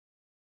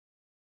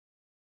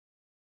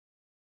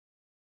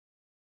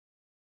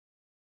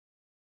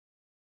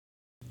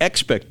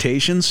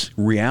Expectations,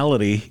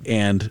 reality,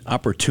 and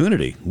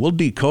opportunity. We'll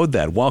decode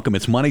that. Welcome.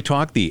 It's Money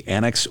Talk, the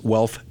Annex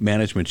Wealth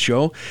Management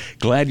Show.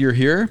 Glad you're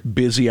here.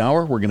 Busy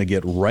hour. We're going to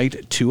get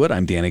right to it.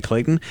 I'm Danny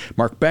Clayton.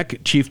 Mark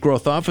Beck, Chief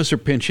Growth Officer,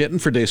 pinch hitting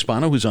for Dave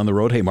Spano, who's on the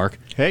road. Hey, Mark.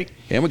 Hey.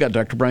 And we got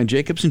Dr. Brian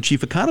Jacobsen,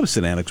 Chief Economist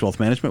at Annex Wealth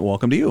Management.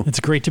 Welcome to you. It's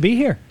great to be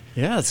here.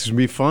 Yeah, it's going to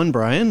be fun,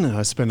 Brian.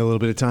 I spend a little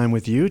bit of time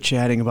with you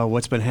chatting about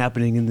what's been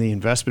happening in the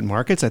investment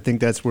markets. I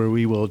think that's where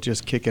we will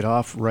just kick it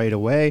off right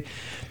away.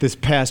 This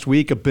past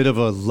week, a bit of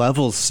a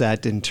level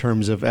set in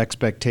terms of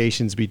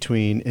expectations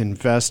between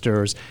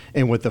investors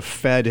and what the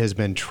Fed has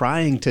been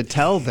trying to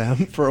tell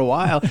them for a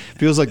while.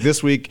 Feels like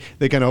this week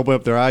they kind of opened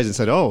up their eyes and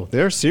said, oh,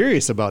 they're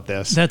serious about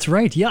this. That's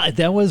right. Yeah,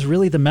 that was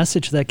really the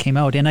message that came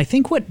out. And I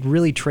think what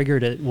really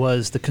triggered it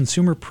was the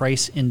consumer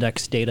price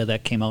index data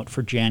that came out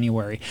for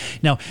January.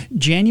 Now,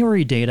 January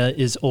data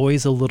is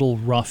always a little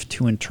rough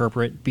to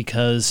interpret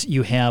because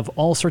you have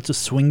all sorts of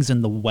swings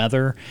in the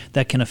weather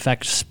that can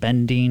affect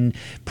spending,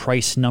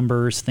 price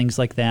numbers, things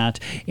like that.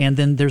 And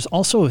then there's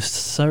also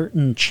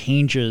certain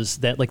changes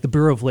that like the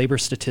Bureau of Labor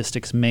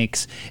Statistics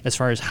makes as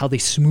far as how they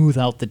smooth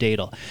out the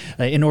data.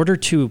 In order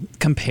to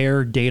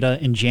compare data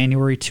in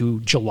January to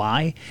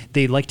July,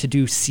 they like to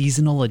do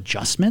seasonal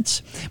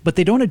adjustments, but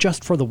they don't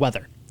adjust for the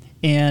weather.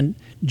 And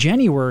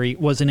January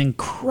was an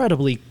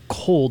incredibly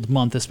cold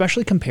month,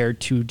 especially compared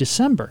to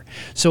December.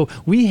 So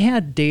we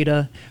had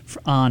data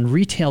on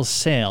retail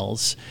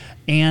sales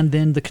and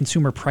then the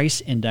consumer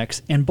price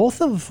index, and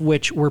both of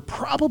which were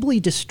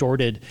probably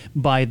distorted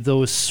by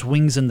those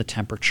swings in the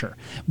temperature.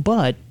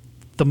 But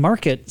the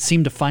market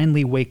seemed to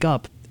finally wake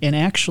up and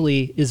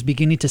actually is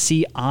beginning to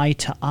see eye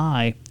to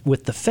eye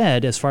with the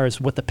Fed as far as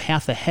what the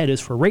path ahead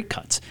is for rate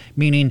cuts,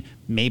 meaning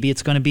maybe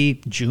it's going to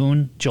be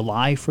June,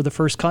 July for the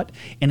first cut,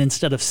 and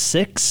instead of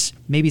 6,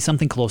 maybe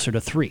something closer to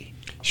 3.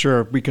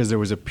 Sure, because there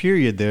was a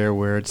period there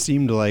where it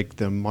seemed like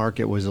the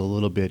market was a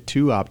little bit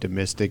too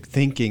optimistic,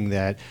 thinking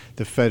that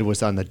the Fed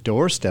was on the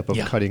doorstep of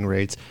cutting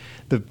rates.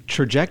 The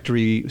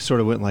trajectory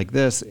sort of went like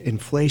this.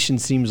 Inflation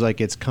seems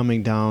like it's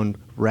coming down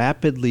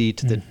rapidly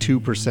to the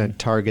 2%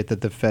 target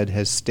that the Fed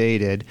has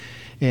stated.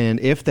 And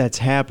if that's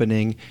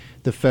happening,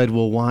 the Fed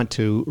will want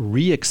to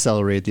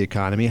reaccelerate the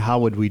economy. How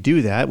would we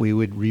do that? We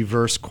would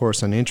reverse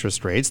course on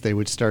interest rates. They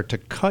would start to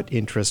cut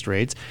interest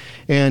rates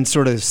and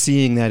sort of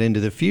seeing that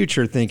into the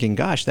future, thinking,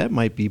 gosh, that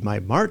might be my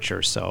March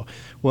or so.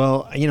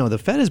 Well, you know, the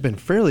Fed has been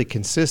fairly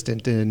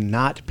consistent in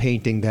not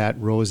painting that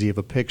rosy of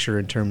a picture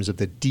in terms of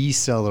the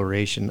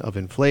deceleration of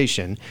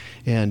inflation.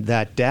 And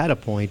that data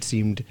point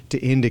seemed to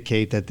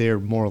indicate that they're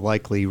more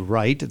likely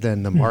right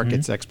than the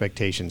market's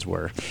expectations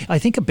were. I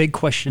think a big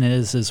question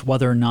is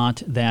whether or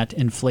not that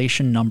inflation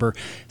number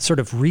sort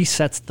of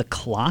resets the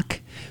clock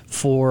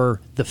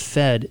for the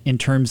Fed in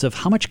terms of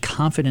how much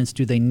confidence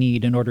do they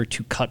need in order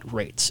to cut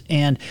rates.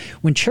 And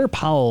when Chair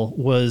Powell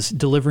was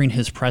delivering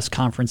his press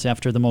conference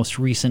after the most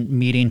recent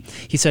meeting,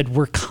 he said,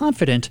 we're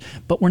confident,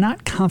 but we're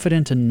not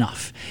confident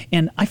enough.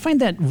 And I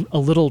find that a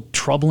little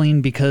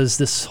troubling because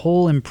this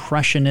whole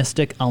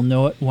impressionistic, I'll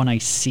know it when I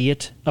see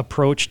it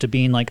approach to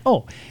being like,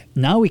 oh,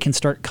 now we can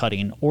start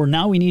cutting, or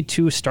now we need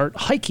to start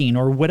hiking,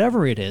 or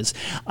whatever it is.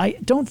 I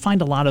don't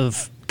find a lot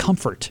of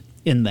comfort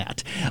in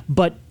that.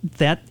 But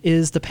that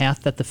is the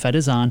path that the Fed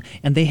is on,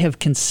 and they have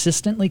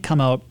consistently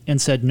come out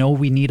and said, no,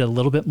 we need a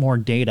little bit more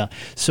data.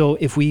 So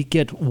if we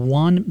get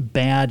one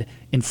bad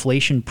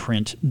inflation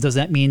print, does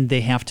that mean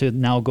they have to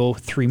now go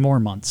 3 more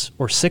months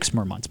or 6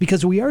 more months?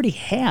 Because we already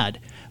had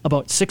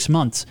about 6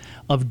 months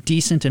of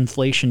decent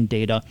inflation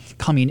data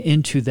coming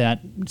into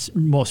that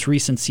most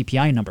recent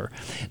CPI number.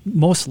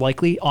 Most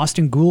likely,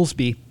 Austin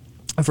Goolsbee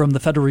from the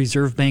Federal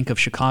Reserve Bank of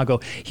Chicago,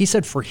 he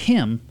said for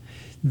him,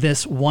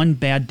 this one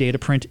bad data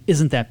print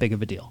isn't that big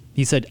of a deal.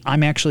 He said,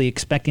 I'm actually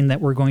expecting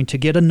that we're going to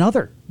get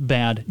another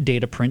bad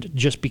data print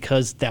just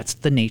because that's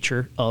the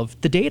nature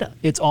of the data.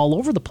 It's all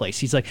over the place.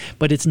 He's like,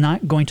 but it's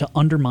not going to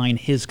undermine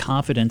his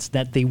confidence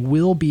that they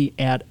will be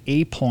at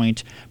a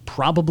point,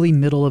 probably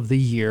middle of the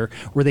year,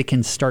 where they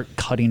can start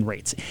cutting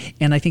rates.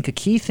 And I think a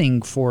key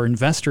thing for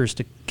investors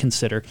to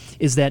consider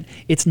is that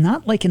it's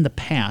not like in the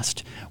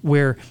past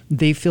where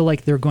they feel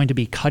like they're going to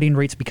be cutting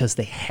rates because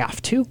they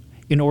have to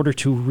in order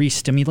to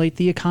re-stimulate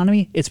the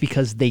economy. It's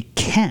because they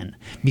can,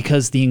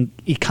 because the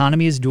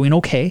economy is doing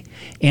okay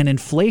and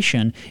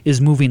inflation is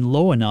moving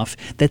low enough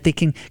that they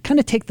can kind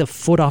of take the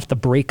foot off the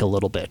brake a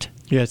little bit.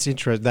 Yeah, it's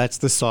interesting. That's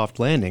the soft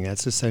landing.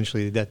 That's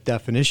essentially that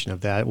definition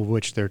of that,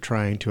 which they're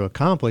trying to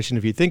accomplish. And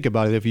if you think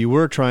about it, if you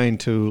were trying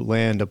to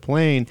land a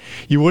plane,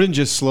 you wouldn't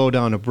just slow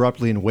down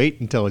abruptly and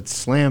wait until it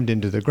slammed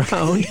into the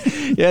ground.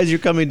 As you're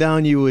coming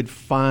down, you would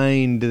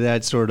find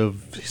that sort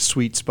of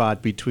sweet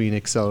spot between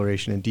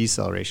acceleration and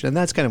deceleration. And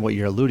that's kind of what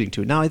you're alluding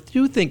to. Now, I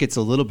do think it's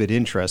a little bit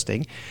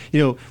interesting.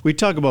 You know, we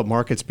talk about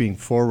markets being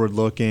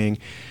forward-looking.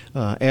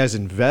 As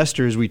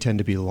investors, we tend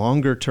to be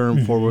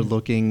longer-term,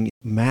 forward-looking,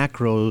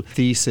 macro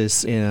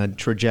thesis and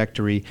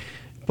trajectory.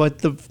 But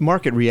the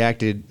market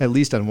reacted, at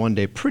least on one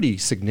day, pretty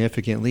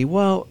significantly.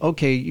 Well,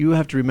 okay, you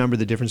have to remember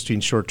the difference between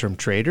short-term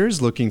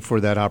traders looking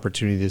for that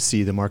opportunity to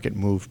see the market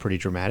move pretty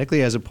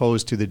dramatically as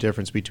opposed to the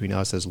difference between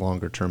us as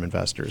longer-term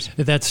investors.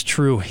 That's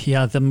true.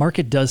 Yeah, the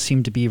market does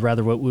seem to be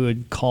rather what we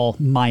would call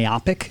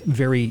myopic,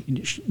 very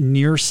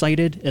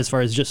nearsighted as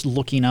far as just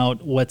looking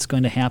out what's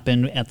going to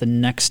happen at the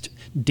next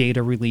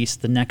data release,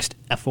 the next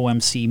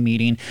FOMC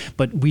meeting.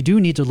 But we do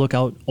need to look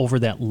out over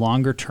that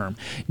longer term.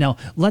 Now,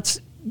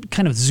 let's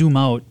kind of zoom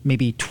out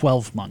maybe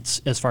 12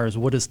 months as far as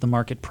what is the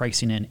market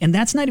pricing in. And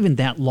that's not even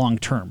that long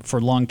term for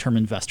long-term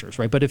investors,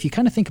 right? But if you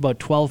kind of think about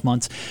 12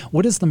 months,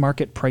 what is the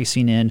market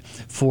pricing in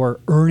for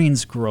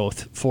earnings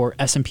growth for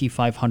S&P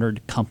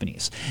 500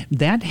 companies?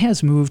 That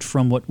has moved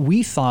from what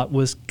we thought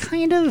was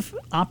kind of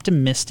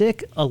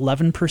optimistic,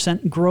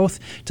 11% growth,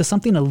 to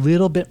something a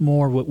little bit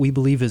more what we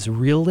believe is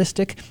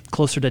realistic,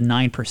 closer to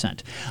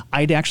 9%.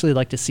 I'd actually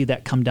like to see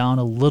that come down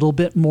a little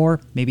bit more,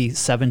 maybe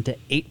 7 to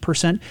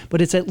 8%,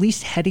 but it's at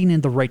least heading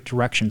in the right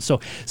direction. So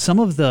some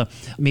of the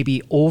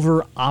maybe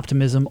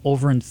over-optimism,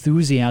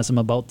 over-enthusiasm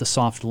about the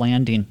soft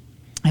landing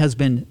has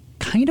been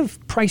kind of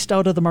priced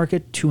out of the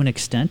market to an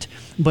extent,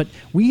 but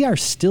we are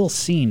still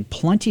seeing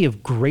plenty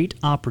of great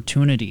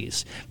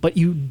opportunities, but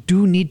you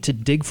do need to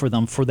dig for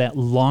them for that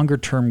longer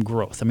term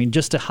growth. I mean,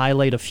 just to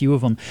highlight a few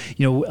of them,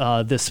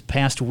 this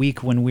past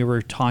week when we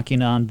were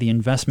talking on the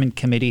investment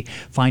committee,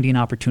 finding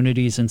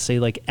opportunities in say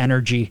like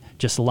energy,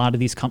 just a lot of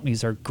these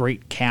companies are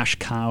great cash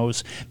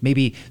cows,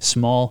 maybe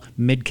small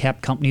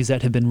mid-cap companies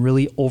that have been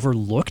really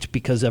overlooked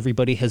because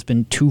everybody has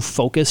been too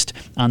focused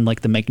on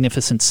like the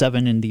Magnificent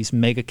Seven and these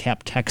mega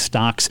cap tech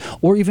stocks,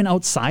 or even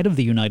outside of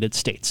the United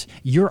States,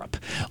 Europe.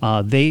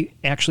 They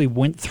actually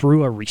went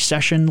through a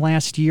recession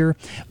last year.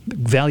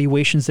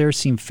 Valuations there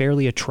seem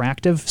fairly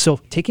attractive.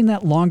 So taking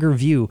that longer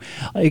view,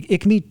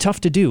 it can be tough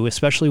to do,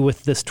 especially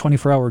with this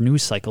 24-hour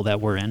news cycle that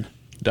we're in.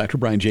 Dr.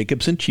 Brian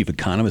Jacobsen, Chief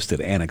Economist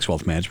at Annex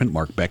Wealth Management.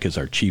 Mark Beck is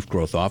our Chief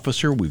Growth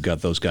Officer. We've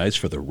got those guys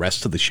for the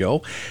rest of the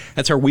show.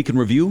 That's our Week in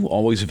Review,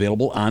 always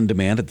available on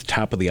demand at the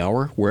top of the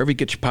hour, wherever you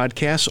get your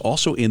podcasts,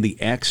 also in the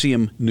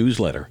Axiom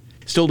newsletter.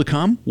 Still to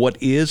come, what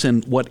is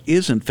and what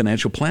isn't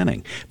financial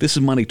planning. This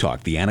is Money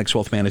Talk, the Annex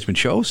Wealth Management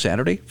Show,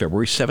 Saturday,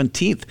 February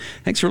 17th.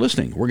 Thanks for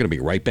listening. We're going to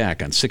be right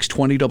back on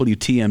 620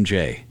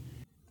 WTMJ.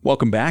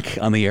 Welcome back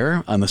on the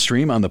air, on the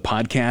stream, on the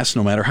podcast,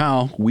 no matter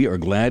how. We are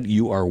glad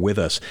you are with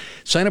us.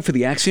 Sign up for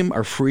the Axiom,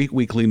 our free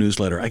weekly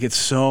newsletter. I get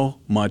so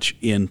much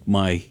in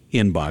my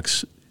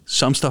inbox.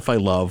 Some stuff I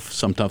love,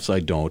 some stuff I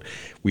don't.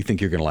 We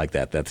think you're going to like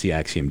that. That's the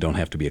Axiom. Don't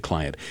have to be a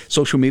client.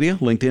 Social media,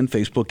 LinkedIn,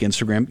 Facebook,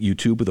 Instagram,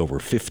 YouTube with over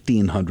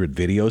 1,500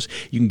 videos.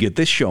 You can get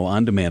this show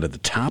on demand at the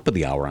top of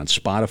the hour on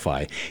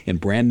Spotify and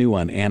brand new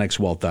on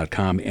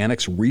AnnexWealth.com.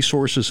 Annex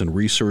Resources and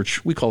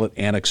Research. We call it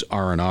Annex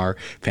R&R.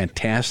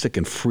 Fantastic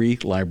and free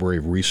library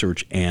of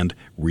research and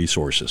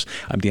resources.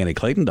 I'm Danny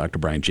Clayton, Dr.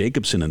 Brian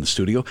Jacobsen in the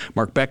studio.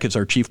 Mark Beck is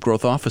our Chief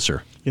Growth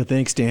Officer. Yeah,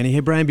 thanks, Danny.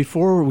 Hey, Brian,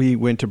 before we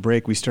went to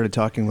break, we started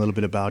talking a little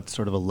bit about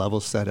sort of a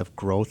level set of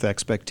growth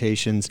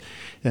expectations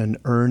and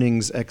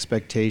earnings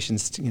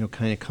expectations,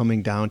 kind of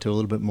coming down to a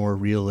little bit more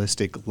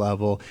realistic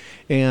level.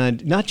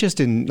 And not just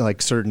in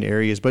like certain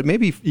areas, but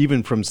maybe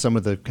even from some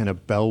of the kind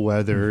of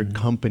bellwether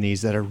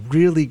companies that are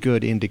really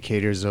good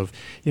indicators of,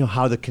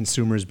 how the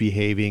consumer is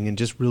behaving and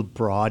just real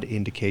broad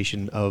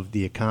indication of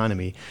the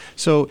economy.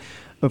 So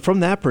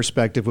from that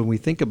perspective, when we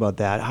think about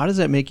that, how does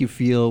that make you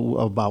feel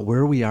about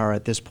where we are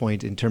at this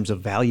point in terms of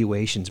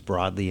valuations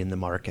broadly in the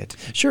market?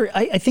 Sure.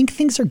 I think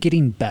things are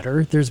getting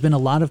better. There's been a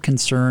lot of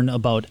concern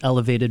about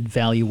elevated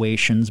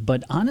valuations,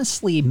 but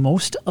honestly,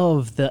 most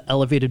of the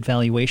elevated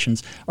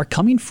valuations are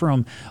coming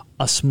from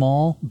a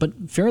small but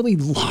fairly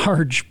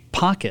large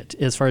pocket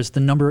as far as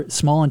the number,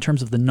 small in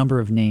terms of the number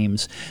of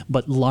names,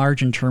 but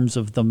large in terms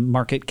of the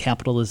market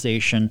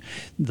capitalization,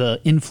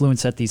 the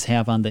influence that these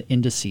have on the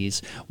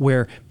indices,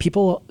 where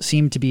people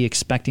seem to be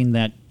expecting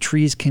that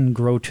trees can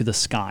grow to the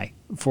sky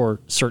for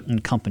certain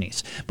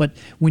companies. But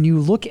when you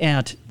look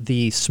at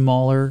the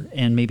smaller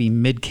and maybe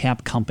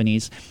mid-cap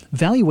companies,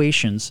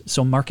 valuations,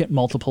 so market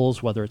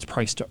multiples, whether it's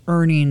price to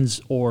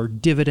earnings or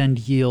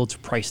dividend yields,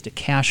 price to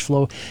cash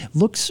flow,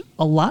 looks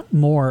a lot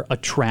more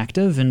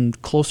attractive and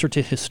closer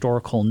to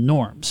historical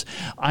norms.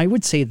 I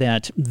would say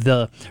that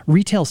the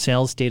retail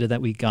sales data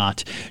that we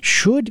got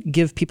should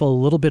give people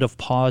a little bit of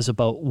pause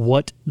about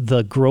what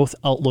the growth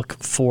outlook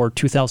for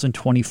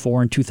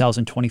 2024 and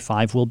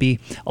 2025 will be.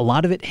 A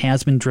lot of it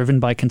has been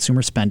driven by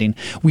consumer spending.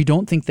 We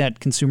don't think that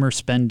consumer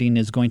spending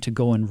is going to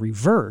go in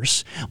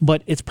reverse,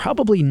 but it's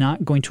probably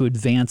not going to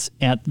advance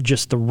at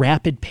just the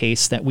rapid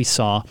pace that we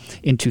saw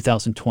in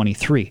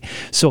 2023.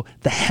 So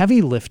the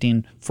heavy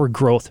lifting for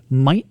growth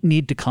might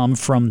need to come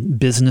from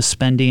business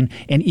spending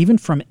and even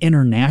from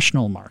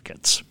international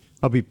markets.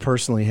 I'll be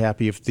personally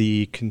happy if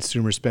the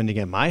consumer spending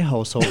at my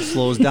household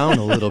slows down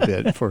a little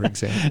bit, for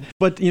example.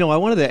 But, I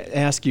wanted to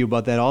ask you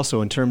about that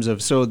also in terms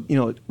of,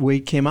 we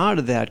came out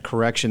of that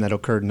correction that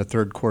occurred in the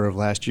third quarter of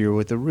last year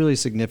with a really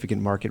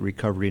significant market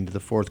recovery into the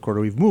fourth quarter.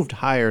 We've moved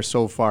higher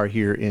so far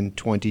here in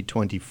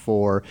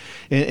 2024.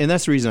 And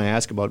that's the reason I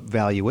ask about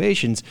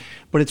valuations.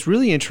 But it's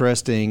really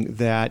interesting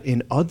that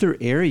in other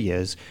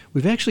areas,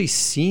 we've actually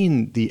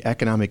seen the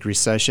economic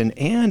recession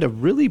and a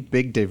really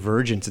big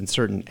divergence in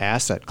certain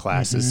asset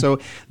classes. So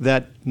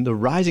that the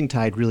rising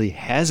tide really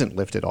hasn't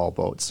lifted all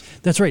boats.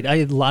 That's right.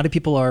 A lot of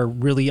people are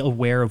really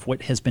aware of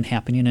what has been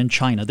happening in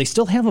China. They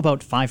still have about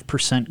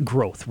 5%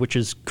 growth, which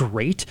is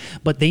great,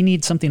 but they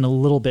need something a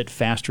little bit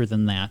faster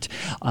than that.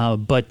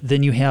 But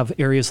then you have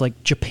areas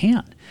like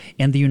Japan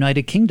and the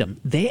United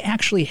Kingdom. They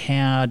actually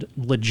had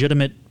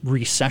legitimate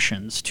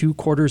recessions, 2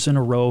 quarters in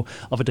a row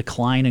of a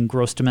decline in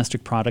gross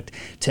domestic product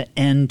to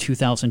end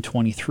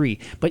 2023.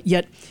 But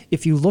yet,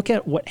 if you look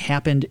at what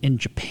happened in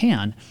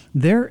Japan,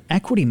 their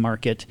equity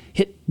market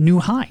hit new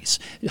highs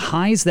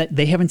that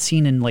they haven't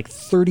seen in like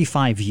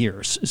 35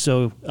 years.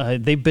 So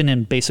they've been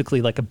in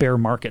basically like a bear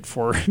market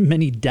for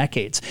many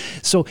decades.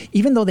 So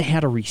even though they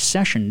had a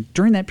recession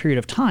during that period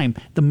of time,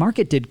 the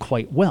market did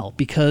quite well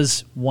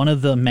because one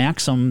of the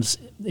maxims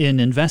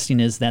in investing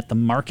is that the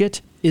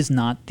market is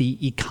not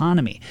the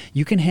economy.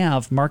 You can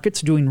have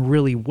markets doing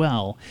really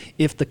well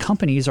if the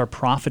companies are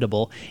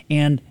profitable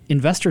and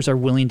investors are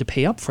willing to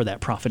pay up for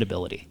that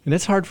profitability. And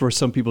it's hard for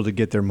some people to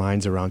get their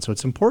minds around. So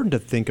it's important to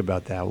think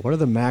about that. What are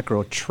the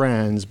macro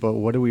trends, but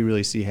what do we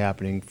really see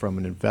happening from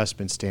an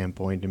investment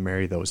standpoint and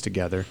marry those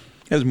together?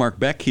 As Mark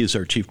Beck, he is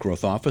our Chief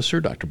Growth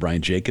Officer. Dr.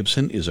 Brian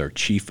Jacobsen is our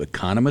Chief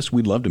Economist.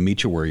 We'd love to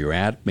meet you where you're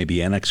at,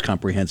 maybe Annex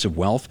Comprehensive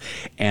Wealth,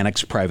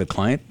 Annex Private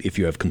Client, if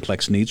you have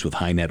complex needs with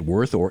high net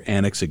worth, or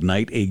Annex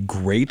Ignite, a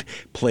great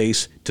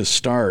place to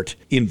start.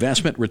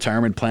 Investment,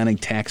 retirement planning,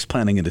 tax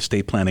planning, and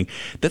estate planning.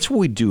 That's what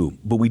we do,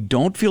 but we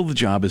don't feel the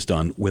job is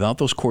done without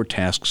those core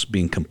tasks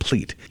being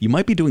complete. You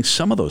might be doing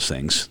some of those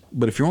things,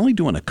 but if you're only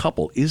doing a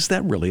couple, is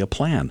that really a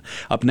plan?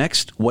 Up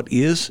next, what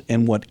is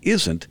and what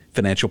isn't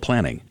financial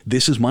planning?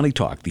 This is Money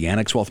Talk, the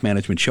Annex Wealth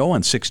Management Show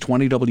on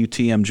 620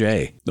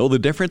 WTMJ. Know the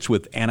difference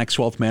with Annex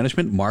Wealth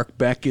Management? Mark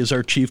Beck is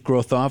our Chief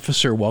Growth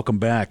Officer. Welcome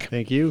back.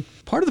 Thank you.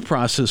 Part of the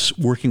process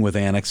working with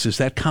Annex is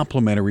that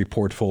complimentary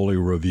portfolio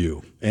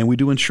review, and we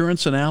do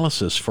insurance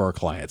analysis for our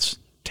clients.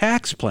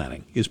 Tax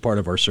planning is part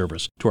of our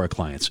service to our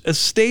clients.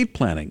 Estate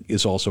planning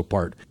is also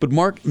part. But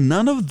Mark,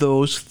 none of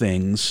those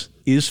things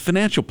is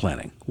financial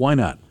planning. Why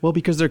not? Well,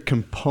 because they're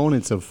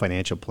components of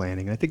financial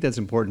planning. I think that's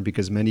important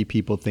because many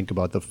people think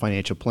about the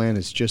financial plan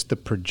as just the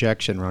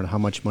projection around how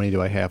much money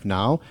do I have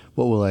now,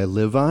 what will I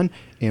live on,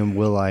 and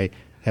will I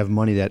have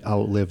money that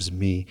outlives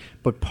me.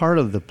 But part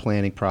of the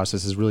planning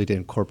process is really to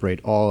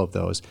incorporate all of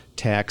those: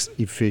 tax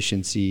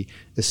efficiency,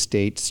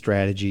 estate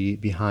strategy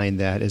behind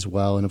that as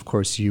well. And of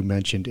course, you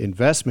mentioned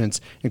investments.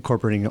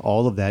 Incorporating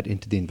all of that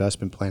into the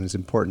investment plan is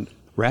important.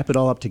 Wrap it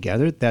all up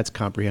together. That's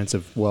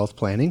comprehensive wealth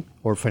planning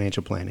or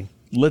financial planning.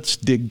 Let's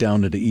dig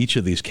down into each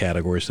of these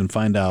categories and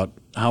find out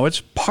how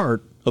it's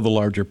part of the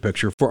larger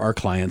picture for our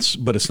clients,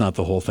 but it's not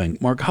the whole thing.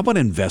 Mark, how about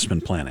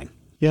investment planning?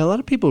 Yeah, a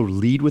lot of people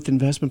lead with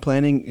investment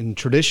planning, and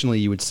traditionally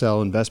you would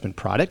sell investment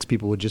products.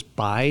 People would just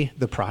buy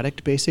the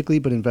product basically,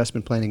 but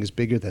investment planning is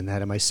bigger than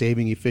that. Am I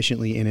saving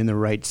efficiently and in the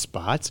right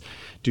spots?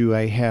 Do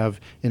I have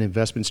an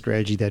investment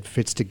strategy that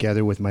fits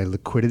together with my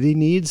liquidity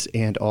needs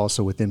and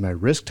also within my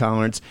risk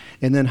tolerance?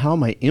 And then how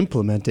am I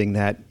implementing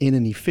that in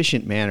an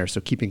efficient manner,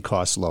 so keeping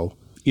costs low?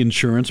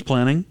 Insurance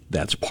planning,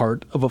 that's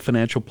part of a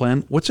financial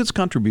plan. What's its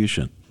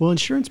contribution? Well,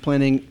 insurance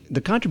planning, the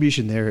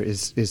contribution there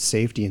is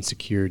safety and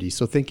security.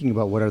 So thinking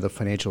about what are the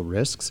financial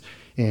risks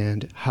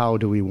and how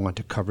do we want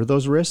to cover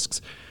those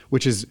risks,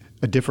 which is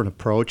a different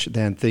approach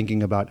than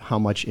thinking about how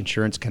much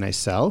insurance can I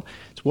sell.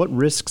 So what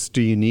risks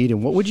do you need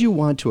and what would you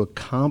want to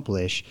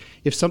accomplish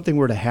if something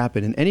were to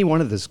happen? And any one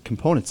of those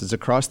components is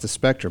across the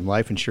spectrum.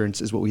 Life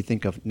insurance is what we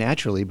think of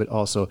naturally, but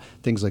also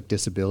things like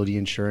disability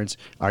insurance.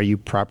 Are you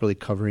properly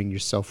covering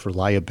yourself for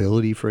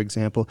liability, for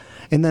example?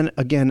 And then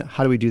again,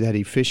 how do we do that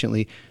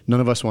efficiently? None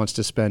of us wants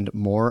to spend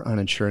more on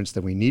insurance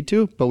than we need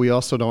to, but we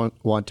also don't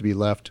want to be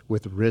left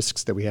with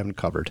risks that we haven't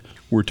covered.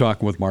 We're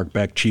talking with Mark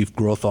Beck, Chief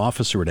Growth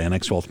Officer at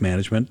Annex Wealth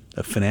Management.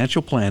 A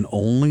financial plan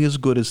only as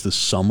good as the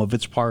sum of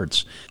its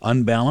parts.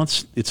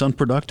 Unbalanced, it's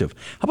unproductive.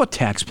 How about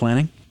tax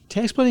planning?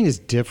 Tax planning is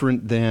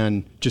different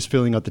than just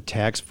filling out the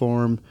tax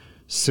form,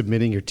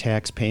 submitting your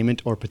tax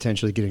payment, or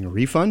potentially getting a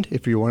refund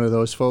if you're one of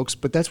those folks.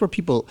 But that's where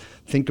people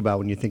think about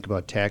when you think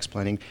about tax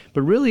planning.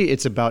 But really,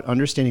 it's about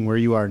understanding where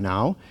you are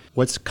now,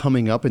 what's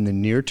coming up in the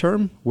near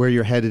term, where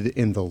you're headed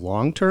in the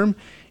long term,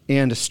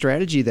 and a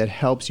strategy that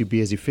helps you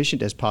be as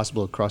efficient as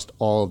possible across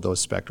all of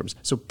those spectrums.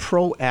 So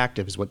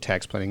proactive is what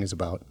tax planning is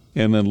about.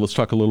 And then let's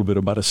talk a little bit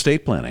about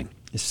estate planning.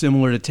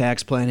 Similar to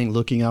tax planning,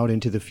 looking out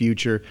into the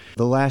future.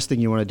 The last thing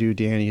you want to do,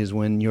 Danny, is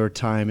when your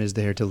time is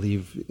there to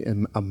leave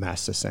a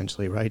mess,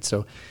 essentially, right?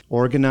 So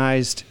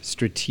organized,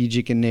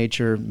 strategic in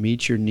nature,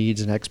 meet your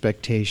needs and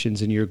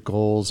expectations and your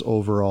goals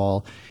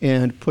overall,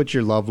 and put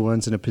your loved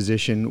ones in a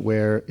position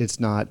where it's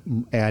not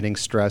adding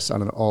stress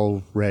on an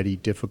already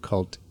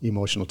difficult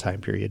emotional time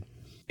period.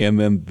 And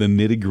then the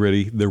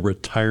nitty-gritty, the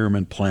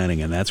retirement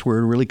planning, and that's where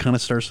it really kind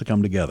of starts to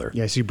come together.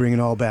 Yes, you bring it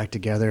all back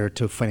together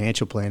to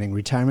financial planning.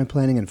 Retirement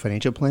planning and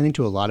financial planning,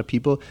 to a lot of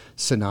people,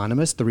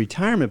 synonymous. The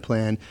retirement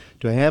plan,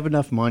 do I have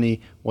enough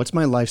money? What's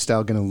my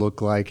lifestyle going to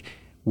look like?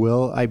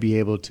 Will I be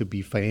able to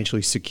be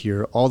financially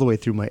secure all the way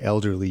through my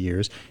elderly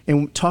years?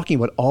 And talking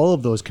about all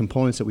of those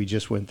components that we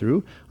just went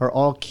through are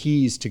all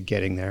keys to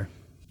getting there.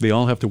 They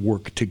all have to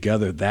work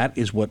together. That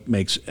is what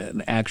makes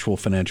an actual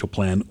financial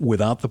plan.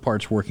 Without the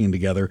parts working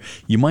together,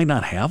 you might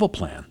not have a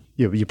plan.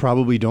 You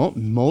probably don't.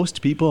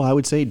 Most people, I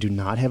would say, do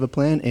not have a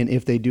plan. And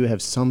if they do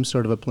have some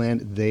sort of a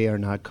plan, they are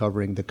not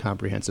covering the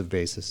comprehensive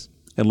basis.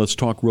 And let's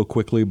talk real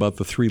quickly about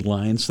the 3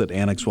 lines that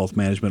Annex Wealth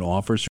Management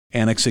offers.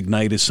 Annex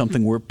Ignite is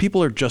something where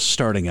people are just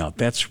starting out.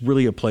 That's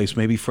really a place,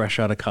 maybe fresh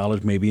out of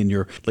college, maybe in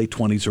your late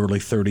 20s, early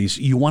 30s.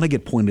 You want to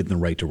get pointed in the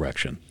right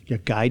direction. Yeah,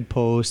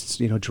 guideposts,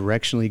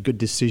 directionally, good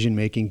decision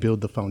making,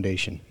 build the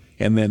foundation.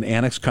 And then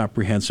Annex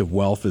Comprehensive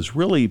Wealth is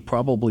really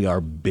probably our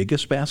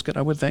biggest basket,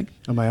 I would think.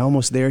 Am I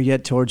almost there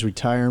yet towards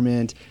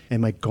retirement?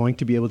 Am I going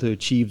to be able to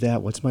achieve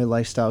that? What's my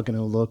lifestyle going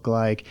to look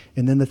like?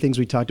 And then the things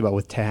we talked about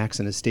with tax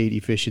and estate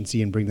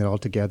efficiency, and bring that all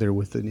together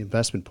with an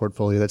investment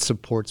portfolio that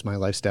supports my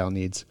lifestyle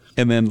needs.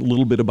 And then a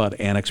little bit about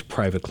Annex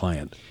Private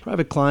Client.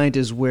 Private Client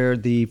is where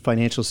the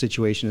financial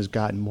situation has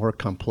gotten more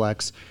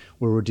complex,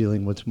 where we're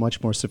dealing with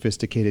much more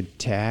sophisticated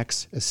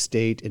tax,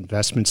 estate,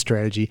 investment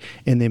strategy,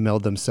 and they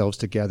meld themselves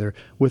together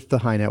with the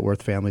high net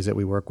worth families that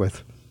we work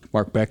with.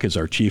 Mark Beck is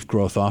our Chief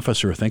Growth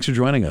Officer. Thanks for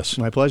joining us.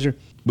 My pleasure.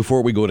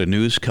 Before we go to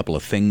news, a couple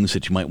of things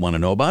that you might want to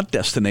know about.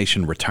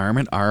 Destination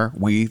retirement. Are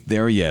we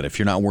there yet? If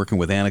you're not working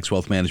with Annex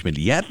Wealth Management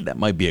yet, that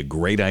might be a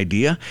great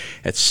idea.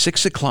 At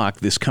 6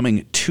 o'clock this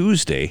coming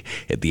Tuesday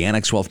at the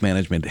Annex Wealth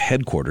Management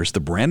headquarters, the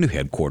brand new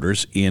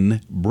headquarters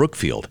in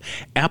Brookfield.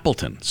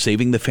 Appleton,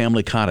 Saving the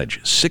Family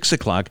Cottage, 6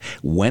 o'clock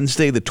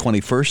Wednesday the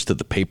 21st at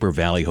the Paper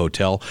Valley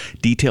Hotel.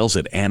 Details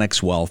at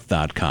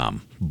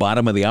annexwealth.com.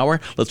 Bottom of the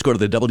hour, let's go to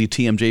the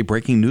WTMJ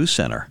Breaking News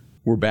Center.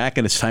 We're back,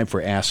 and it's time for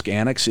Ask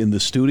Annex. In the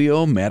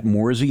studio, Matt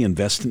Morsey,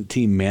 Investment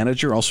Team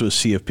Manager, also a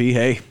CFP.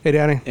 Hey. Hey,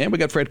 Danny. And we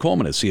got Fred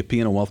Coleman, a CFP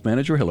and a Wealth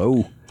Manager.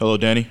 Hello. Hello,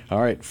 Danny.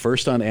 All right,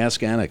 first on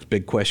Ask Annex,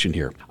 big question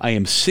here. I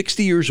am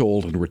 60 years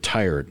old and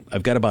retired.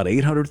 I've got about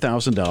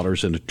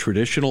 $800,000 in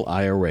traditional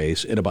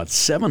IRAs and about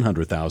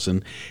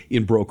 $700,000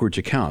 in brokerage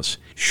accounts.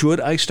 Should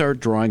I start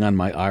drawing on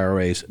my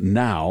IRAs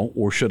now,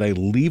 or should I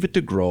leave it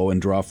to grow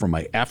and draw from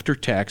my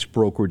after-tax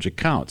brokerage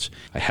accounts?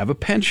 I have a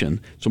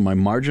pension, so my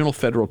marginal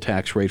federal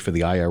tax rate for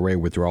the IRA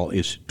withdrawal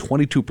is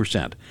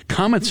 22%.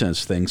 Common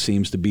sense thing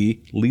seems to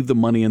be leave the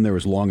money in there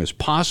as long as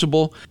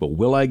possible, but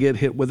will I get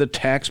hit with a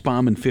tax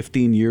bomb in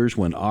 15 years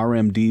when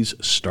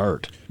RMDs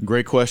start?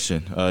 Great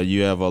question.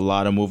 You have a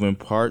lot of moving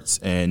parts,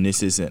 and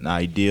this is an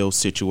ideal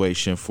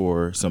situation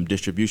for some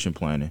distribution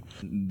planning.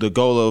 The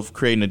goal of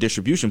creating a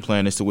distribution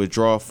plan is to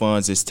withdraw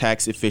funds as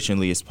tax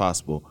efficiently as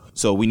possible.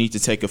 So we need to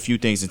take a few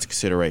things into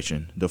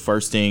consideration. The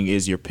first thing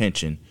is your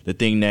pension. The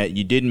thing that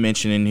you didn't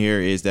mention in here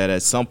is that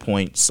at some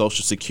point,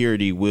 Social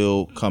Security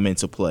will come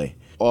into play.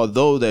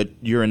 Although that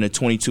you're in a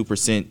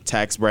 22%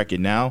 tax bracket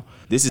now,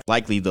 this is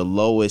likely the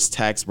lowest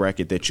tax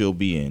bracket that you'll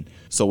be in.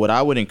 So what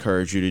I would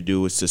encourage you to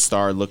do is to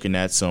start looking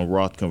at some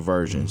Roth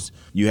conversions.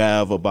 You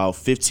have about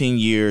 15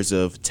 years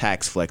of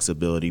tax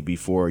flexibility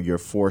before you're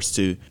forced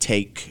to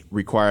take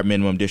required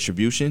minimum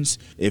distributions.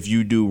 If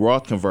you do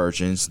Roth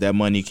conversions, that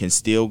money can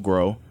still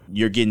grow.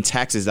 You're getting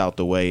taxes out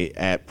the way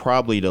at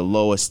probably the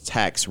lowest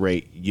tax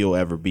rate you'll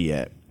ever be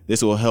at.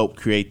 This will help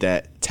create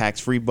that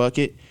tax-free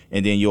bucket,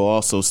 and then you'll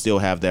also still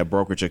have that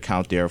brokerage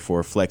account there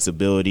for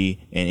flexibility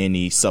and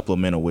any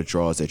supplemental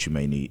withdrawals that you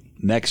may need.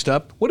 Next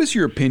up, what is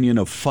your opinion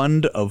of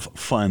fund of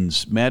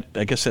funds? Matt,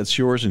 I guess that's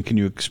yours, and can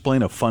you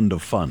explain a fund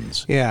of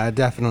funds? Yeah,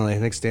 definitely.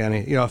 Thanks,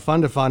 Danny. A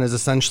fund of fund is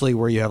essentially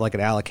where you have like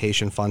an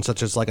allocation fund,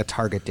 such as like a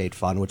target date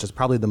fund, which is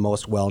probably the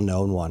most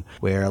well-known one,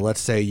 where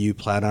let's say you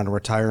plan on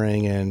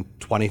retiring in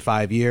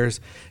 25 years,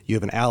 you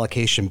have an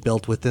allocation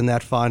built within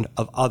that fund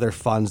of other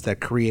funds that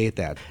create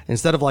that.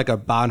 Instead of like a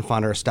bond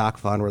fund or a stock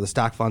fund, where the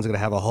stock fund is going to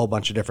have a whole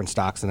bunch of different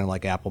stocks in it,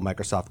 like Apple,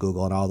 Microsoft,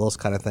 Google, and all those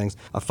kind of things,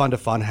 a fund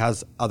of fund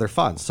has other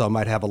funds. So it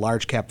might have a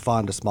large cap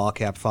fund, a small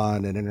cap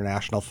fund, an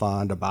international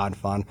fund, a bond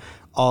fund,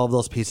 all of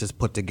those pieces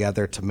put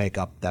together to make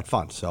up that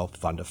fund. So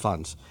fund of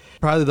funds.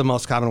 Probably the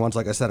most common ones,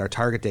 like I said, are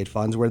target date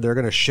funds, where they're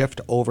going to shift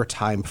over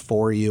time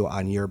for you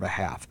on your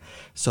behalf.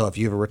 So if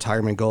you have a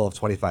retirement goal of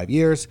 25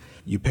 years,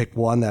 you pick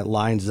one that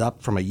lines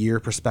up from a year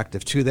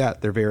perspective to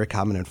that. They're very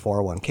common in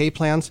 401k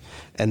plans.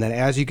 And then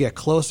as you get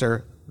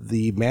closer,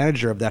 the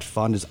manager of that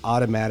fund is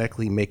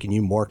automatically making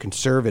you more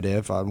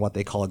conservative on what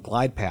they call a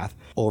glide path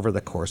over the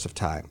course of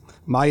time.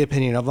 My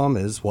opinion of them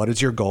is, what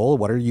is your goal?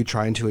 What are you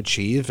trying to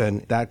achieve?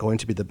 And that going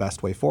to be the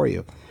best way for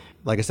you?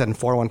 Like I said, in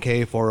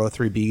 401k,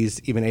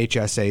 403bs, even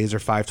HSAs or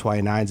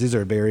 529s, these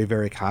are very,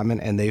 very common,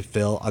 and they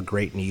fill a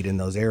great need in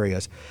those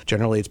areas.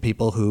 Generally, it's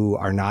people who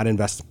are not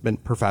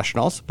investment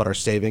professionals but are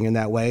saving in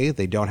that way.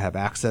 They don't have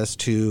access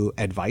to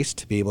advice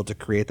to be able to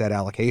create that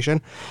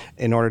allocation.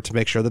 In order to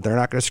make sure that they're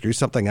not going to screw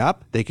something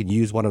up, they can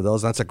use one of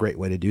those. That's a great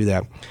way to do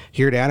that.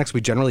 Here at Annex, we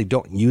generally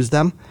don't use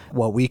them.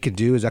 What we can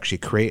do is actually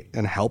create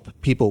and help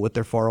people with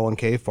their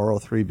 401k,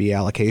 403b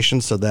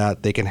allocations so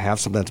that they can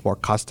have something that's more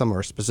custom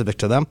or specific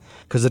to them.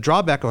 Because the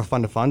drawback of a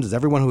fund of funds is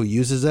everyone who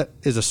uses it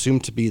is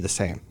assumed to be the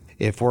same.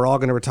 If we're all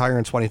going to retire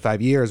in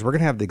 25 years, we're going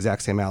to have the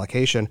exact same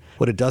allocation.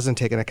 What it doesn't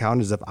take into account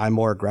is if I'm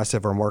more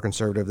aggressive or more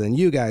conservative than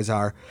you guys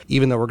are,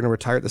 even though we're going to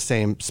retire at the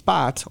same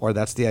spot, or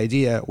that's the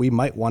idea, we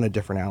might want a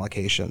different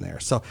allocation there.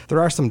 So there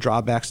are some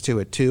drawbacks to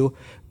it too.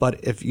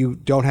 But if you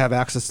don't have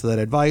access to that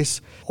advice,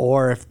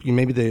 or if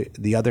maybe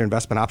the other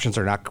investment options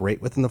are not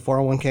great within the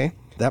 401k,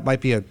 that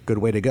might be a good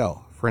way to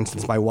go. For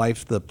instance, my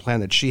wife, the plan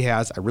that she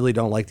has, I really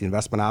don't like the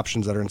investment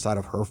options that are inside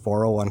of her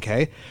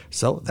 401k.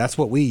 So that's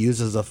what we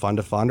use as a fund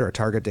to fund or a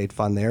target date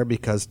fund there,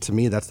 because to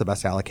me, that's the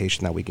best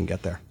allocation that we can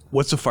get there.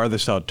 What's the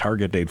farthest out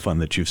target date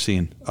fund that you've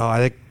seen? Oh, I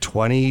think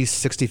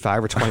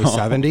 2065 or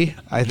 2070,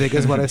 I think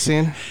is what I've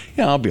seen.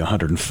 Yeah, I'll be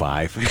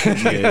 105.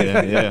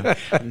 Yeah.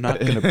 I'm not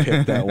going to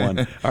pick that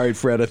one. All right,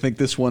 Fred, I think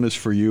this one is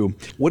for you.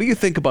 What do you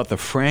think about the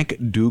Frank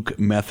Duke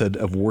method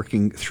of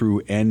working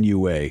through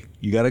NUA?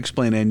 You got to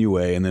explain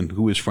NUA, and then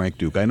who is Frank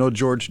Duke? I know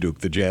George Duke,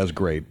 the jazz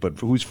great, but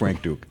who's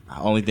Frank Duke?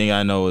 Only thing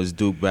I know is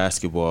Duke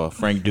basketball.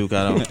 Frank Duke,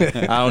 I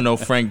don't know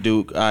Frank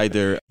Duke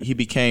either. He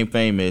became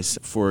famous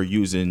for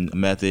using a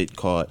method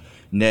called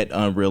net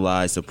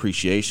unrealized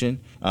appreciation,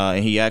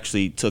 and he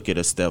actually took it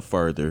a step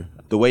further.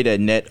 The way that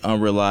net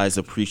unrealized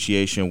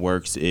appreciation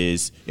works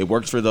is it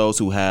works for those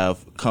who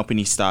have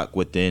company stock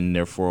within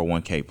their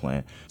 401k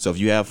plan. So if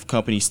you have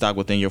company stock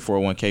within your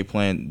 401k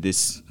plan,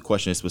 this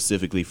question is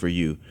specifically for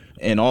you.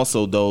 And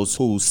also those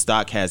whose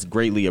stock has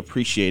greatly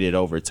appreciated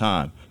over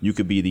time. You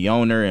could be the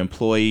owner,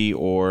 employee,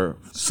 or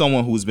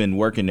someone who's been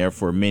working there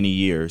for many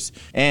years.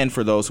 And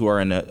for those who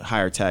are in a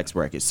higher tax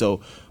bracket.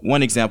 So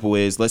one example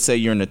is, let's say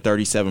you're in the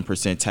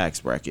 37%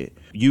 tax bracket.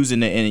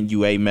 Using the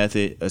NUA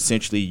method,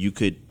 essentially you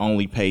could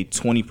only pay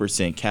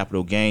 20%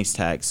 capital gains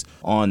tax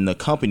on the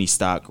company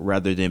stock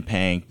rather than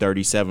paying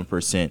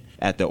 37%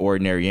 at the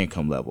ordinary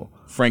income level.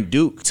 Frank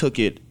Duke took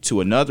it to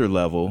another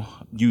level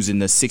using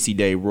the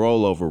 60-day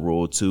rollover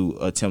rule to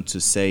attempt to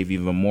save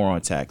even more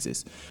on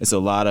taxes. It's a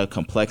lot of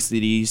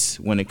complexities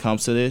when it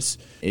comes to this.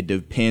 It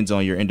depends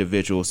on your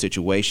individual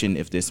situation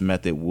if this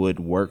method would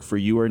work for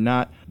you or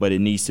not, but it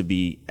needs to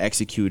be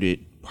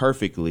executed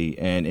perfectly,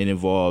 and it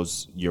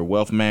involves your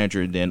wealth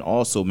manager, then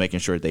also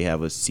making sure they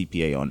have a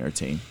CPA on their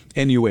team.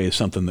 NUA is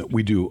something that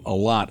we do a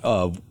lot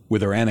of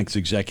with our Annex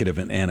Executive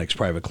and Annex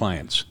Private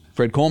clients.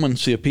 Fred Coleman,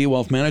 CFP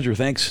Wealth Manager,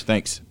 thanks.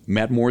 Thanks.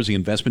 Matt Moores, the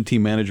Investment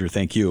Team Manager,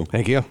 thank you.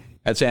 Thank you.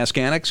 That's Ask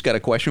Annex. Got a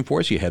question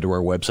for us? You head to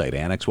our website,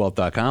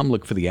 annexwealth.com.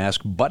 Look for the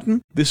Ask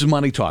button. This is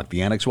Money Talk,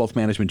 the Annex Wealth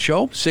Management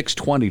Show,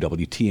 620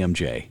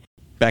 WTMJ.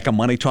 Back on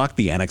Money Talk,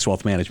 the Annex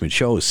Wealth Management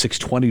Show is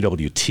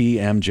 620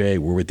 WTMJ.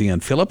 We're with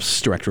Deanne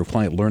Phillips, Director of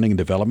Client Learning and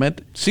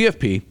Development,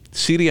 CFP,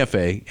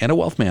 CDFA, and a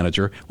Wealth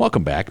Manager.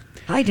 Welcome back.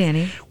 Hi,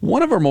 Danny.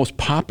 One of our most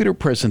popular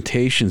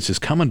presentations is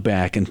coming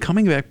back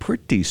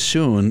pretty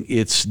soon.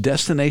 It's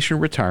Destination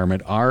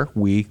Retirement. Are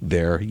we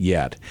there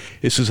yet?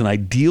 This is an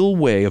ideal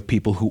way of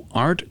people who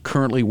aren't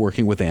currently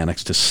working with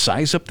Annex to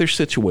size up their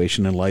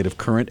situation in light of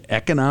current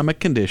economic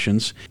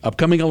conditions,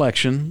 upcoming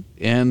election,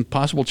 and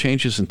possible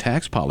changes in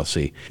tax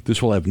policy.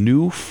 This will have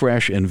new,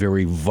 fresh, and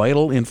very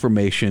vital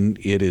information.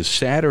 It is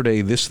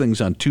Saturday. This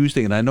thing's on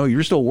Tuesday, and I know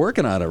you're still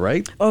working on it,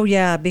 right? Oh,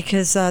 yeah,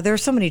 because there are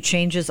so many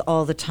changes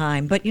all the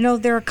time. But, you know,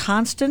 there are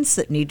constants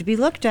that need to be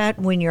looked at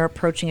when you're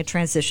approaching a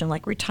transition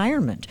like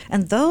retirement.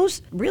 And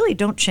those really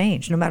don't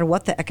change, no matter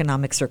what the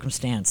economic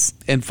circumstance.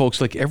 And folks,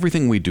 like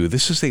everything we do,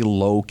 this is a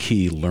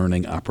low-key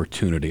learning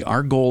opportunity.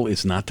 Our goal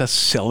is not to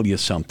sell you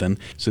something.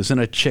 This isn't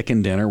a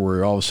chicken dinner where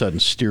you're all of a sudden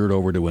steered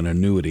over to an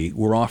annuity.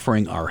 We're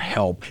offering our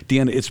help.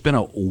 Deanna, it's been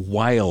a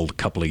wild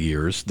couple of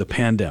years. The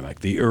pandemic,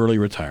 the early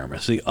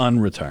retirements, the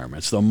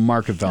unretirements, the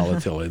market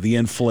volatility, the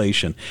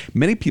inflation.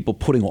 Many people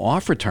putting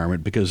off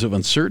retirement because of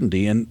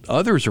uncertainty, and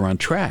others are on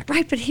track.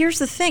 Right, but here's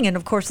the thing, and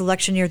of course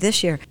election year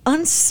this year,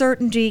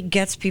 uncertainty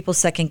gets people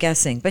second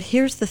guessing. But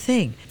here's the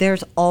thing,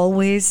 there's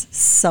always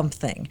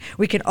something.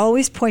 We can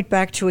always point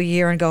back to a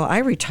year and go, I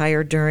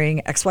retired during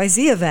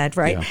XYZ event,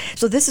 right? Yeah.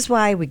 So this is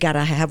why we got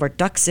to have our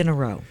ducks in a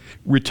row.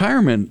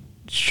 Retirement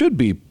should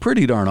be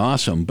pretty darn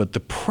awesome, but the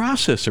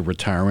process of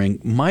retiring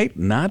might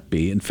not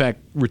be. In fact,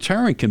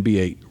 retiring can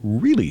be a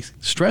really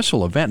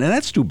stressful event, and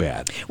that's too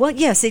bad. Well,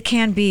 yes, it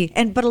can be.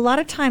 But a lot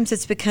of times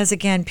it's because,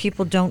 again,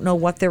 people don't know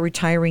what they're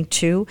retiring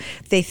to.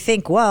 They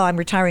think, well, I'm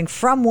retiring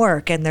from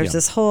work, and there's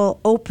this whole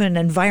open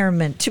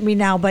environment to me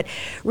now. But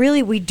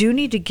really, we do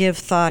need to give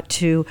thought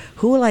to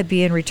who will I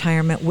be in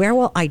retirement? Where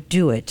will I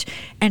do it?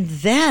 And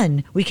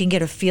then we can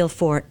get a feel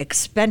for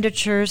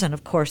expenditures, and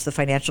of course, the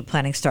financial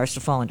planning starts to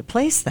fall into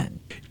place then.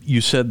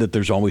 You said that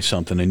there's always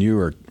something, and you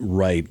are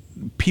right.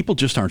 People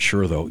just aren't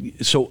sure, though.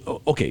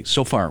 So, okay,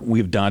 so far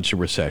we've dodged a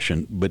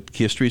recession, but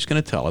history is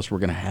going to tell us we're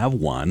going to have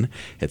one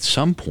at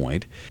some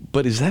point.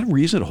 But is that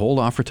reason to hold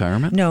off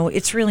retirement? No,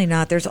 it's really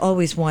not. There's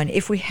always one.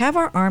 If we have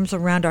our arms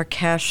around our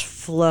cash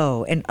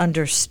flow and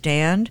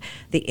understand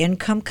the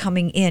income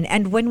coming in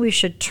and when we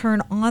should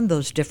turn on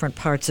those different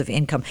parts of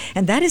income,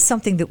 and that is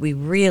something that we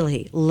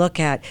really look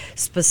at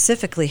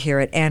specifically here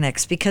at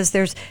Annex, because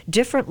there's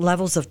different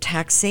levels of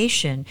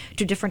taxation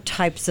to different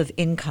types of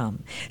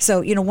income.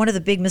 So, one of the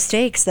big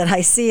mistakes that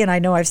I see, and I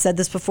know I've said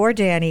this before,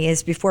 Danny,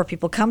 is before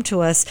people come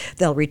to us,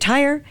 they'll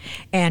retire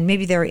and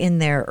maybe they're in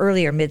their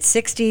early or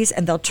mid-60s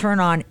and they'll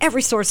turn on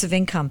every source of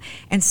income.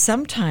 And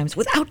sometimes,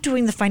 without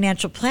doing the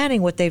financial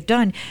planning, what they've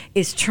done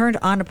is turned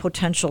on a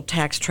potential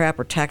tax trap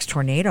or tax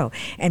tornado.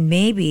 And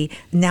maybe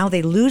now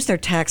they lose their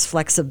tax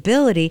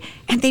flexibility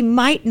and they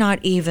might not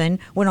even,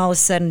 when all is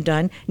said and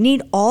done,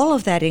 need all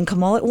of that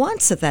income all at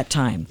once at that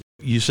time.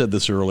 You said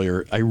this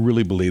earlier. I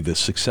really believe this.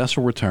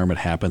 Successful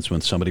retirement happens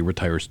when somebody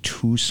retires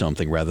to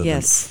something rather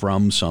than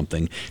from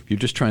something. If you're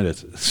just trying to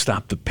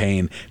stop the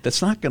pain,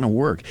 that's not going to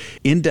work.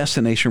 In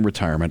Destination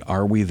Retirement,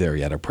 are we there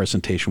yet? Our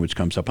presentation, which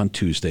comes up on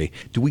Tuesday.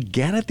 Do we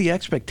get at the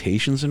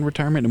expectations in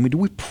retirement? I mean, do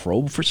we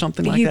probe for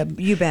something like that?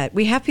 You bet.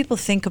 We have people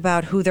think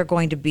about who they're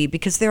going to be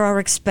because there are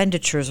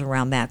expenditures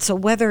around that. So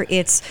whether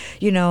it's,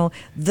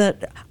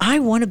 I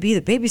want to be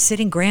the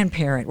babysitting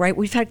grandparent, right?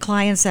 We've had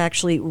clients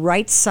actually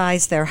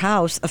right-size their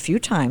house a few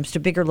times to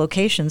bigger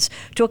locations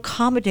to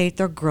accommodate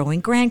their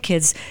growing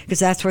grandkids because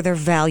that's where their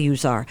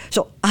values are.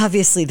 So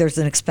obviously there's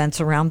an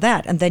expense around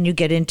that. And then you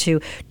get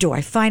into, do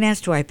I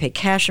finance? Do I pay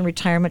cash in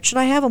retirement? Should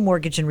I have a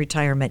mortgage in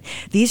retirement?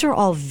 These are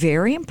all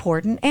very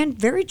important and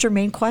very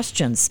germane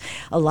questions.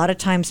 A lot of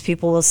times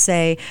people will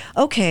say,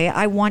 okay,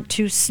 I want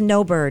to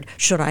snowbird.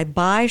 Should I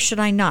buy?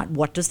 Should I not?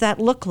 What does that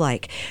look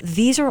like?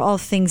 These are all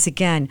things,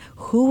 again,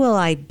 who will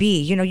I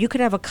be? You could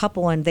have a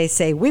couple and they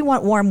say, we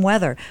want warm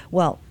weather.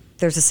 Well,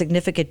 there's a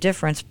significant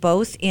difference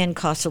both in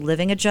cost of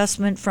living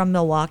adjustment from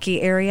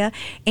Milwaukee area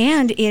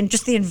and in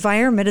just the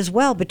environment as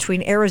well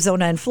between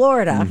Arizona and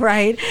Florida,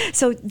 right?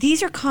 So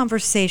these are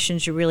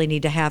conversations you really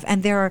need to have,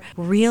 and there are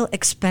real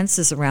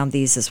expenses around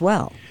these as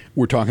well.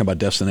 We're talking about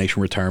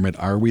Destination Retirement.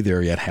 Are we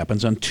there yet?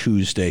 Happens on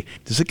Tuesday.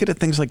 Does it get at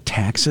things like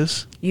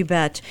taxes? You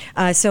bet.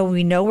 So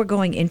we know we're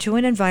going into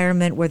an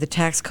environment where the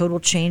tax code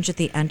will change at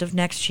the end of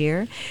next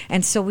year.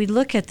 And so we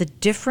look at the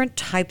different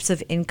types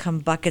of income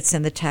buckets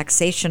and the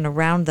taxation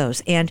around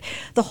those. And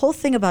the whole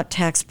thing about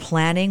tax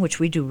planning, which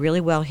we do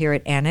really well here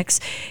at Annex,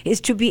 is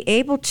to be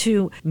able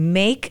to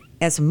make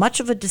as much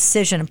of a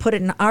decision and put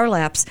it in our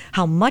laps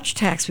how much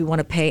tax we want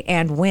to pay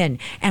and when.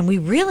 And we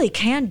really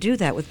can do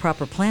that with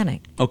proper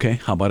planning. Okay,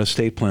 how about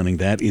estate planning?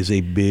 That is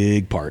a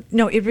big part.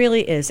 No, it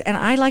really is. And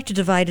I like to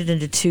divide it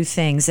into two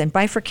things and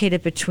bifurcate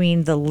it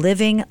between the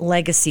living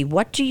legacy.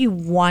 What do you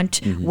want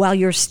while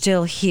you're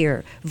still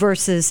here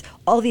versus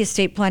all the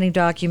estate planning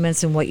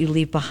documents and what you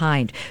leave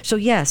behind. So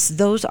yes,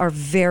 those are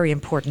very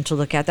important to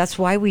look at. That's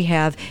why we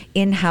have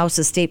in-house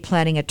estate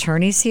planning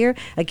attorneys here.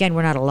 Again,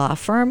 we're not a law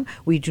firm.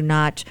 We do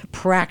not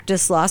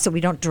practice law, so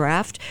we don't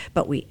draft,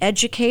 but we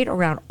educate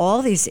around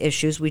all these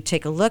issues. We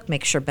take a look,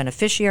 make sure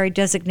beneficiary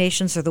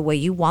designations are the way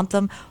you want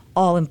them.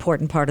 All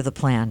important part of the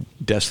plan.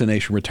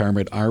 Destination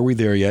Retirement, are we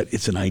there yet?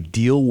 It's an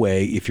ideal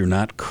way, if you're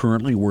not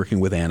currently working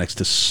with Annex,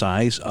 to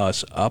size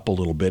us up a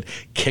little bit,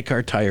 kick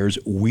our tires.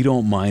 We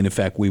don't mind. In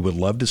fact, we would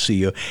love to see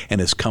you, and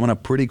it's coming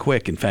up pretty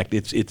quick. In fact,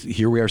 it's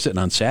here we are sitting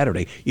on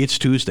Saturday. It's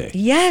Tuesday.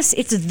 Yes,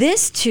 it's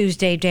this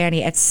Tuesday,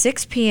 Danny, at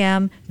 6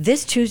 p.m.,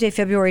 this Tuesday,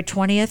 February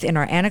 20th, in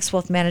our Annex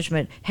Wealth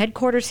Management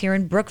headquarters here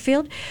in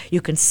Brookfield. You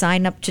can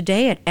sign up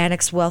today at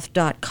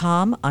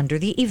annexwealth.com under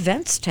the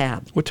Events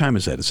tab. What time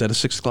is that? Is that a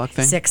 6 o'clock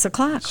thing? 6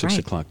 o'clock, 6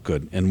 o'clock,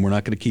 good. And we're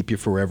not going to keep you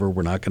forever.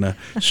 We're not going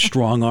to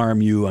strong arm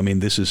you. I mean,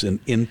 this is an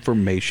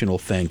informational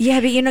thing.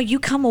 Yeah, but you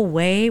come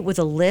away with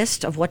a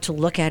list of what to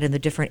look at in the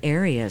different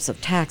areas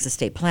of tax,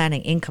 estate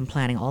planning, income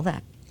planning, all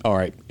that. All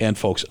right. And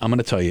folks, I'm going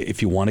to tell you,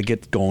 if you want to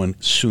get going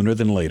sooner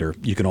than later,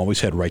 you can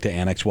always head right to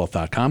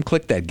annexwealth.com.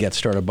 Click that Get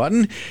Started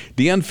button.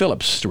 Deanne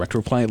Phillips, Director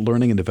of Client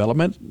Learning and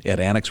Development at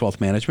Annex Wealth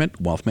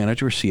Management, Wealth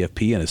Manager,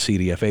 CFP, and a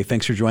CDFA.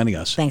 Thanks for joining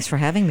us. Thanks for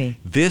having me.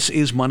 This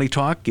is Money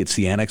Talk. It's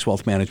the Annex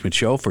Wealth Management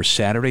Show for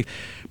Saturday.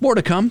 More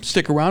to come.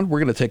 Stick around. We're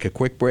going to take a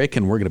quick break,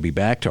 and we're going to be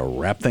back to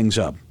wrap things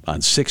up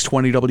on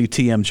 620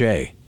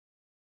 WTMJ.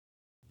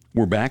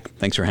 We're back.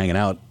 Thanks for hanging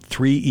out.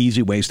 3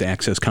 easy ways to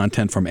access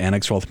content from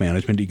Annex Wealth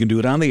Management. You can do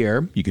it on the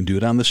air. You can do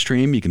it on the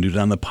stream. You can do it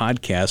on the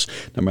podcast.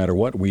 No matter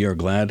what, we are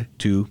glad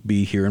to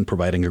be here and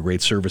providing a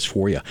great service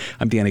for you.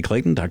 I'm Danny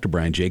Clayton. Dr.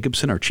 Brian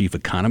Jacobsen, our chief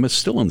economist,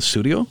 still in the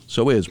studio.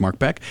 So is Mark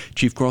Beck,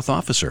 chief growth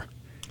officer.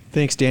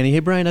 Thanks, Danny. Hey,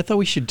 Brian, I thought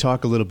we should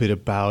talk a little bit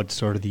about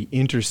sort of the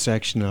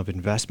intersection of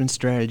investment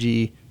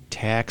strategy,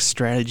 tax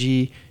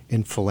strategy,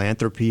 and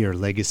philanthropy or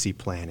legacy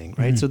planning,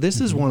 right? So this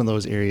is one of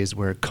those areas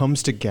where it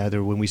comes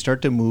together when we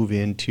start to move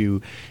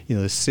into,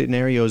 the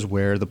scenarios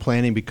where the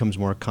planning becomes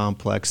more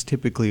complex,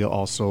 typically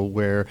also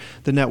where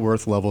the net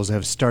worth levels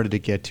have started to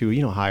get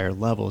to, higher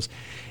levels.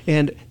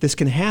 And this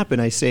can happen,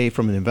 I say,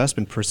 from an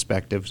investment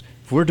perspective.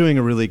 If we're doing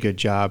a really good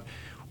job,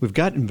 we've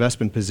got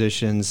investment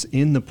positions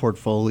in the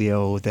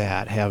portfolio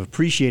that have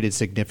appreciated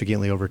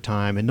significantly over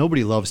time, and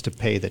nobody loves to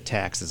pay the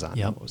taxes on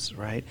those,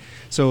 right?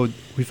 So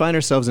we find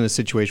ourselves in a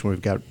situation where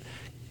we've got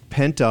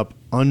pent-up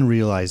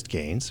unrealized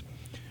gains.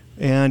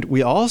 And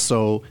we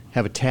also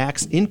have a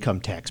income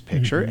tax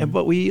picture,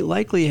 but we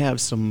likely have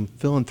some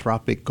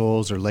philanthropic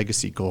goals or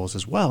legacy goals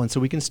as well. And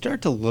so we can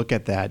start to look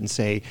at that and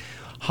say,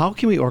 how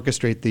can we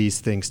orchestrate these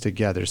things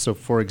together? So,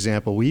 for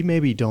example, we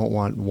maybe don't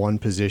want one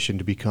position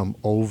to become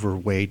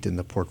overweight in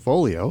the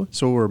portfolio.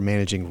 So we're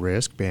managing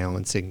risk,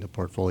 balancing the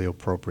portfolio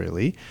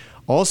appropriately.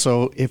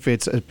 Also, if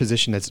it's a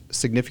position that's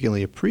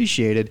significantly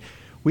appreciated,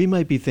 we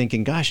might be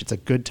thinking, gosh, it's a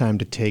good time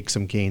to take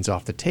some gains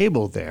off the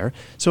table there.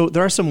 So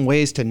there are some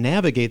ways to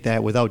navigate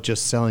that without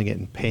just selling it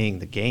and paying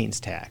the gains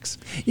tax.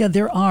 Yeah,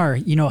 there are,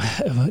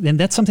 and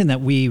that's something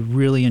that we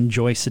really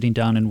enjoy sitting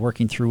down and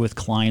working through with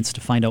clients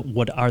to find out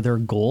what are their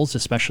goals,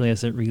 especially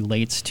as it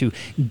relates to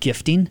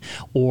gifting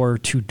or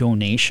to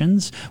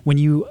donations.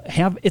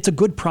 It's a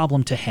good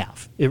problem to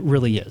have. It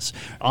really is.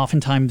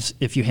 Oftentimes,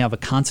 if you have a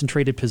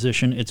concentrated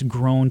position, it's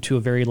grown to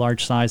a very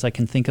large size. I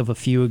can think of a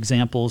few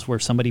examples where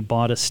somebody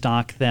bought a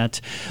stock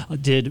that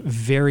did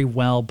very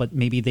well, but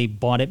maybe they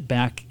bought it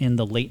back in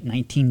the late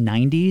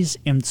 1990s.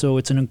 And so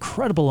it's an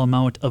incredible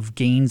amount of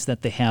gains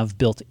that they have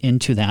built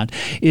into that,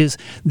 is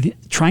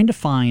trying to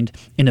find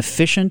an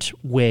efficient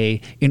way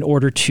in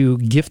order to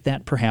gift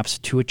that perhaps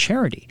to a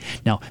charity.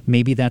 Now,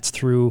 maybe that's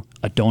through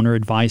a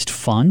donor-advised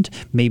fund.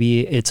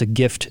 Maybe it's a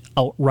gift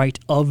outright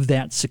of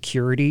that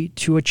security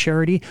to a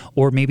charity,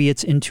 or maybe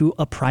it's into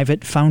a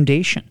private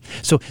foundation.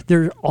 So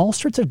there are all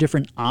sorts of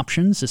different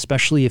options,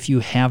 especially if you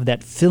have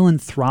that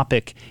philanthropic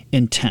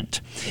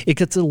intent. It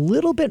gets a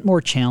little bit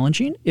more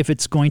challenging if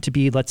it's going to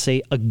be, let's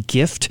say, a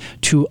gift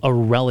to a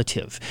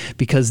relative,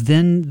 because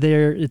then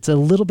it's a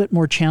little bit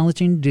more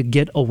challenging to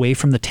get away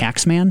from the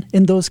tax man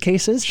in those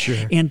cases. Sure.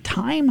 And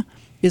time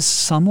is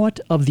somewhat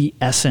of the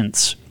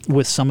essence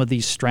with some of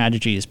these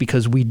strategies,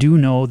 because we do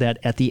know that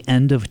at the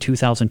end of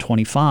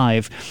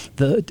 2025,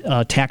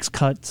 the Tax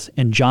Cuts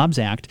and Jobs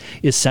Act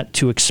is set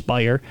to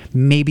expire.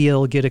 Maybe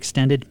it'll get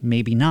extended,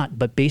 maybe not.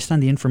 But based on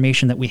the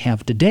information that we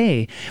have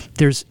today,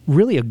 there's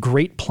really a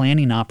great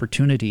planning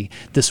opportunity,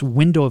 this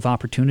window of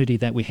opportunity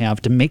that we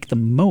have to make the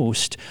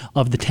most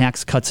of the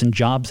Tax Cuts and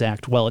Jobs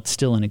Act while it's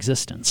still in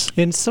existence.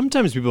 And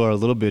sometimes people are a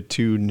little bit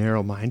too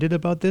narrow-minded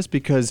about this,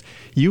 because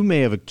you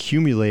may have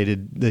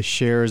accumulated the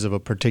shares of a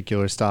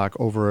particular stock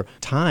over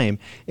time,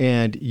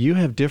 and you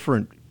have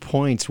different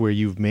points where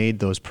you've made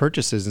those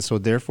purchases, and so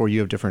therefore you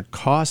have different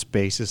cost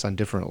basis on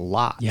different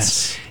lots.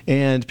 Yes.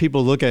 And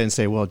people look at it and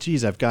say, well,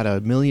 geez, I've got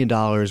 $1 million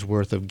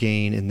worth of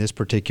gain in this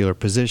particular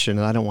position,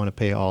 and I don't want to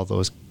pay all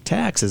those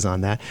taxes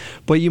on that.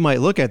 But you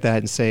might look at that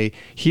and say,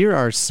 here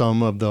are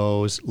some of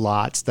those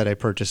lots that I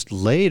purchased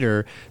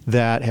later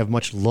that have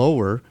much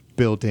lower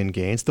built-in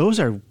gains. Those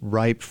are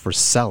ripe for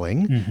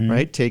selling,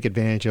 right? Take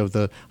advantage of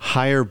the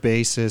higher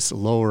basis,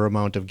 lower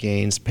amount of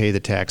gains, pay the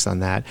tax on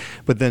that.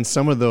 But then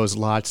some of those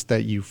lots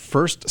that you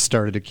first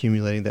started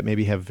accumulating that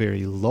maybe have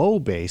very low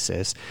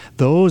basis,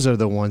 those are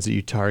the ones that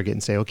you target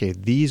and say, okay,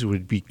 these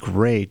would be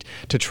great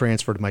to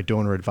transfer to my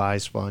donor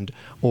advised fund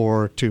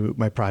or to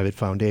my private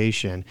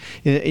foundation.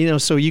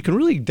 So you can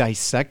really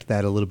dissect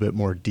that a little bit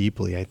more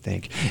deeply, I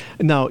think.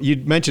 Now, you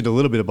mentioned a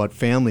little bit about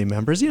family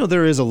members.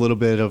 There is a little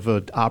bit of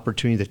an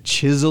opportunity to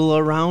chisel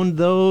around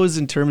those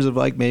in terms of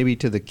like maybe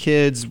to the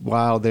kids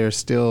while they're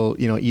still,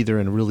 either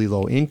in a really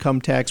low income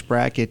tax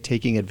bracket,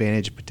 taking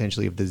advantage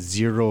potentially of the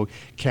zero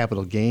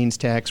capital gains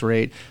tax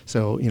rate.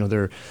 So,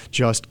 they're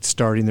just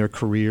starting their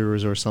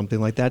careers or something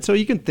like that. So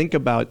you can think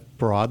about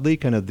broadly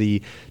kind of the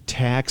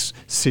tax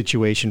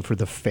situation for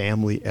the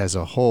family as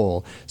a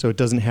whole. So it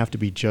doesn't have to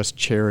be just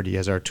charity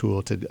as our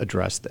tool to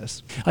address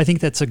this. I think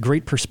that's a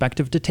great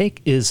perspective to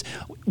take, is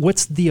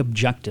what's the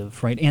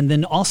objective, right? And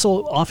then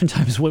also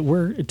oftentimes what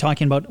we're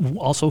talking about,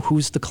 also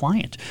who's the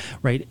client,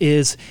 right?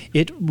 Is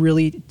it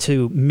really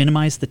to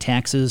minimize the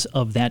taxes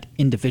of that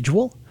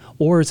individual,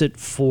 or is it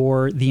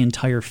for the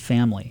entire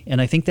family?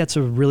 And I think that's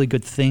a really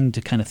good thing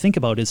to kind of think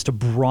about, is to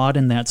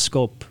broaden that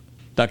scope.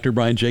 Dr.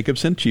 Brian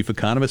Jacobsen, Chief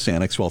Economist,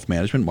 Annex Wealth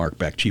Management. Mark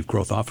Beck, Chief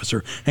Growth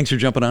Officer. Thanks for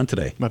jumping on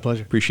today. My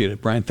pleasure. Appreciate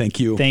it. Brian, thank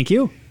you. Thank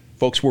you.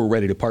 Folks, we're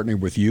ready to partner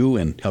with you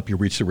and help you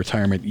reach the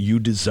retirement you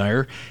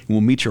desire. And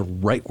we'll meet you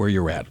right where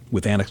you're at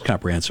with Annex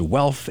Comprehensive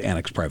Wealth,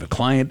 Annex Private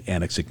Client,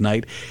 Annex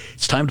Ignite.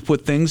 It's time to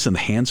put things in the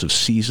hands of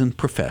seasoned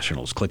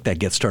professionals. Click that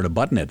Get Started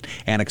button at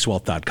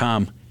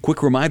annexwealth.com.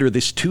 Quick reminder,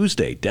 this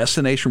Tuesday,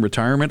 Destination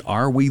Retirement,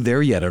 Are We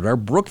There Yet? At our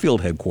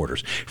Brookfield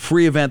headquarters.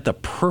 Free event, the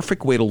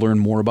perfect way to learn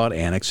more about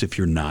Annex if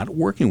you're not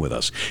working with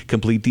us.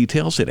 Complete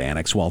details at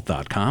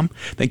annexwealth.com.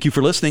 Thank you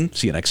for listening.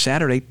 See you next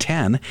Saturday,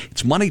 10.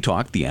 It's Money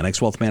Talk, the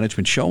Annex Wealth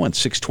Management Show on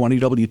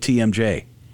 620 WTMJ.